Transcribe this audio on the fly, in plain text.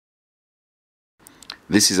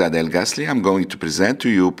This is Adel Gastli. I'm going to present to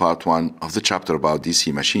you part 1 of the chapter about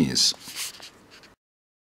DC machines.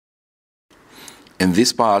 In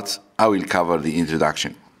this part, I will cover the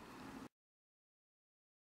introduction.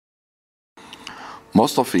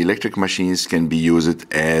 Most of the electric machines can be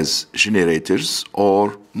used as generators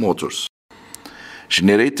or motors.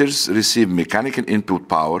 Generators receive mechanical input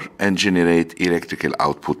power and generate electrical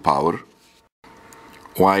output power,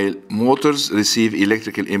 while motors receive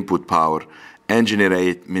electrical input power and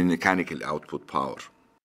generate mechanical output power.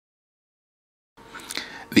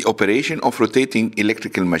 The operation of rotating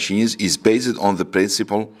electrical machines is based on the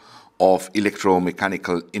principle of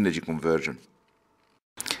electromechanical energy conversion.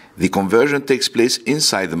 The conversion takes place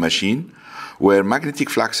inside the machine, where magnetic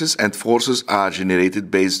fluxes and forces are generated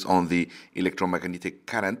based on the electromagnetic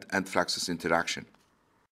current and fluxes interaction.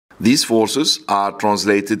 These forces are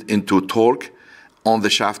translated into torque on the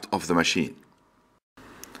shaft of the machine.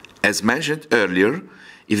 As mentioned earlier,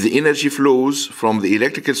 if the energy flows from the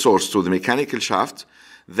electrical source to the mechanical shaft,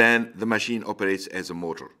 then the machine operates as a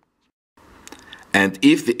motor. And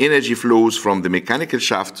if the energy flows from the mechanical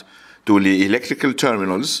shaft to the electrical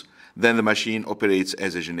terminals, then the machine operates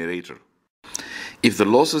as a generator. If the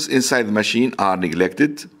losses inside the machine are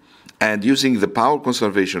neglected, and using the power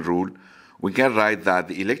conservation rule, we can write that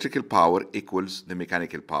the electrical power equals the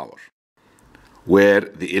mechanical power, where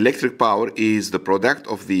the electric power is the product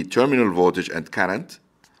of the terminal voltage and current,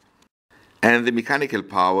 and the mechanical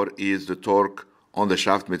power is the torque on the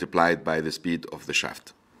shaft multiplied by the speed of the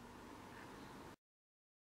shaft.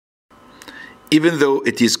 Even though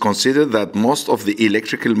it is considered that most of the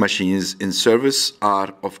electrical machines in service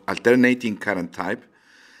are of alternating current type,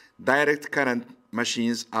 direct current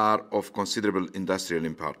machines are of considerable industrial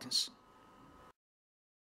importance.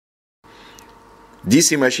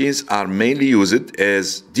 DC machines are mainly used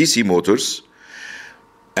as DC motors,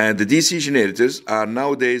 and the DC generators are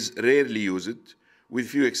nowadays rarely used, with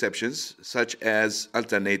few exceptions, such as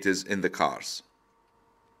alternators in the cars.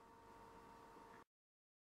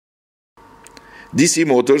 DC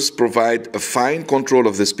motors provide a fine control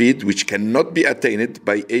of the speed which cannot be attained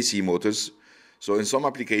by AC motors, so in some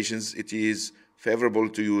applications it is favorable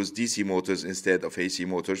to use DC motors instead of AC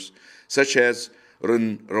motors, such as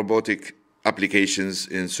in robotic applications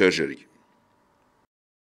in surgery.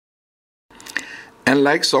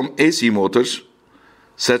 Unlike some AC motors,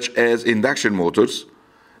 such as induction motors,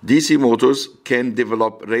 DC motors can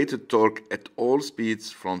develop rated torque at all speeds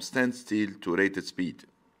from standstill to rated speed.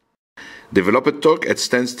 Developed torque at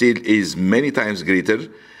standstill is many times greater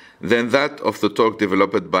than that of the torque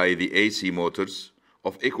developed by the AC motors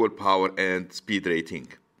of equal power and speed rating.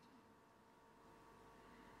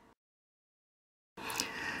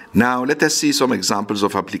 Now let us see some examples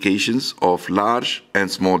of applications of large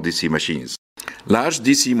and small DC machines. Large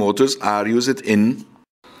DC motors are used in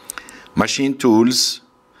machine tools,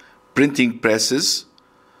 printing presses,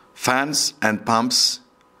 fans and pumps,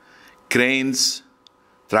 cranes,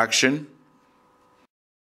 traction,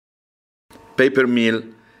 paper mill,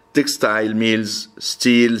 textile mills,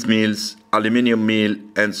 steel mills, aluminum mill,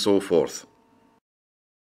 and so forth.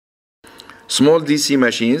 Small DC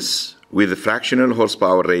machines with a fractional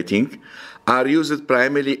horsepower rating are used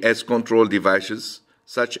primarily as control devices,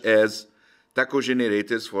 such as tacho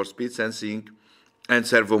generators for speed sensing and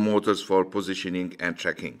servo motors for positioning and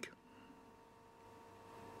tracking.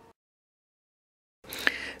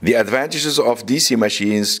 The advantages of DC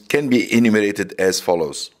machines can be enumerated as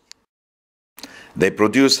follows. They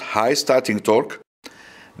produce high starting torque.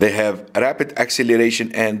 They have rapid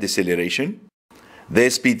acceleration and deceleration. Their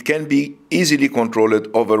speed can be easily controlled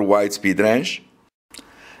over wide speed range.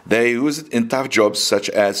 They are used in tough jobs such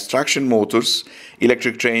as traction motors,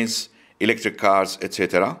 electric trains, electric cars,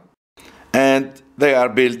 etc. And they are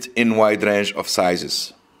built in wide range of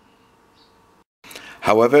sizes.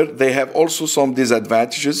 However, they have also some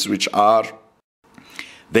disadvantages, which are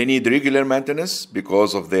they need regular maintenance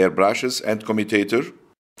because of their brushes and commutator.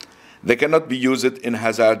 They cannot be used in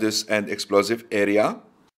hazardous and explosive area,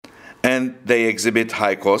 and they exhibit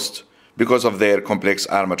high cost because of their complex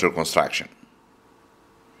armature construction.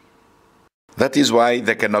 That is why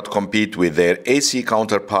they cannot compete with their AC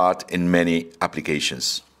counterpart in many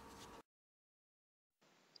applications.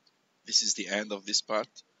 This is the end of this part.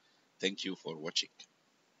 Thank you for watching.